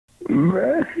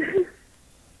Bruh,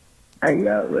 I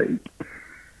got like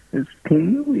this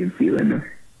tingly feeling of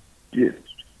just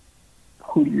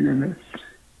queerness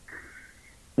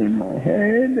in my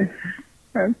head.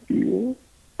 I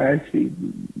see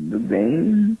the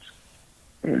veins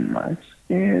in my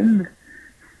skin.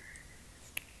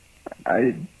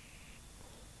 I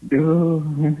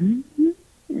do,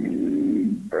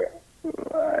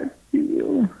 I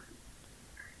feel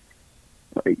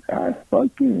like I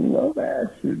fucking love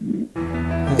acid.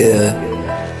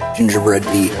 Yeah, Gingerbread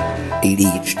beat,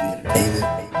 ADHD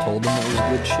entertainment. Told him it was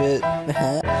good shit.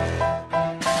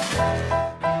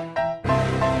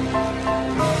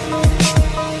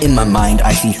 In my mind,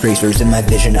 I see tracers. In my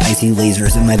vision, I see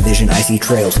lasers. In my vision, I see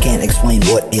trails. Can't explain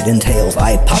what it entails.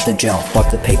 I pop the gel,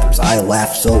 fuck the papers. I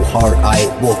laugh so hard, I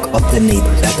woke up the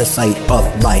neighbors at the sight of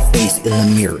my face in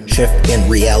the mirror. Shift in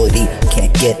reality,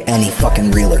 can't get any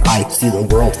fucking realer. I see the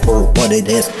world for what it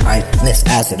is. I miss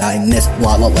acid, I miss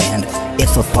La La Land.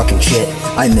 It's the fucking shit.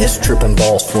 I miss tripping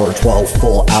balls for 12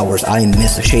 full hours. I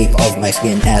miss the shape of my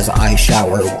skin as I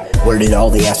shower. Where did all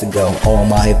the acid go? All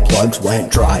my plugs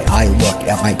went dry. I look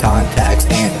at my contacts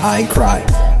and I cry.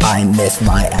 I miss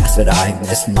my acid, I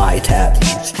miss my tabs.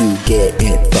 Used to get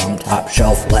it from top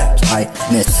shelf labs. I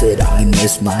miss it, I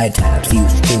miss my tabs.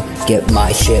 Used to get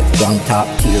my shit from top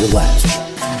tier labs.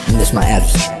 Miss my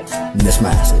acid, miss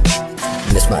my acid,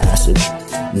 miss my acid,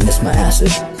 miss my acid.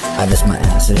 I miss my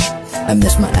acid, I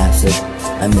miss my acid,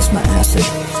 I miss my acid.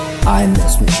 I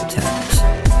miss my tabs.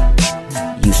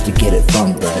 Used to get it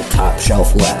from the top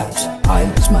shelf labs. I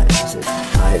miss my acid,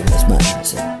 I miss my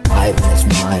acid, I miss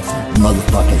my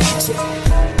motherfucking acid.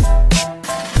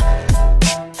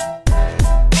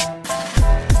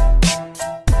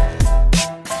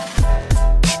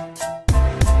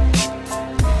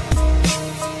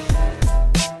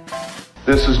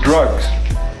 This is drugs.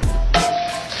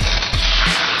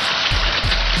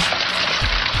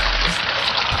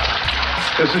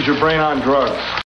 This is your brain on drugs.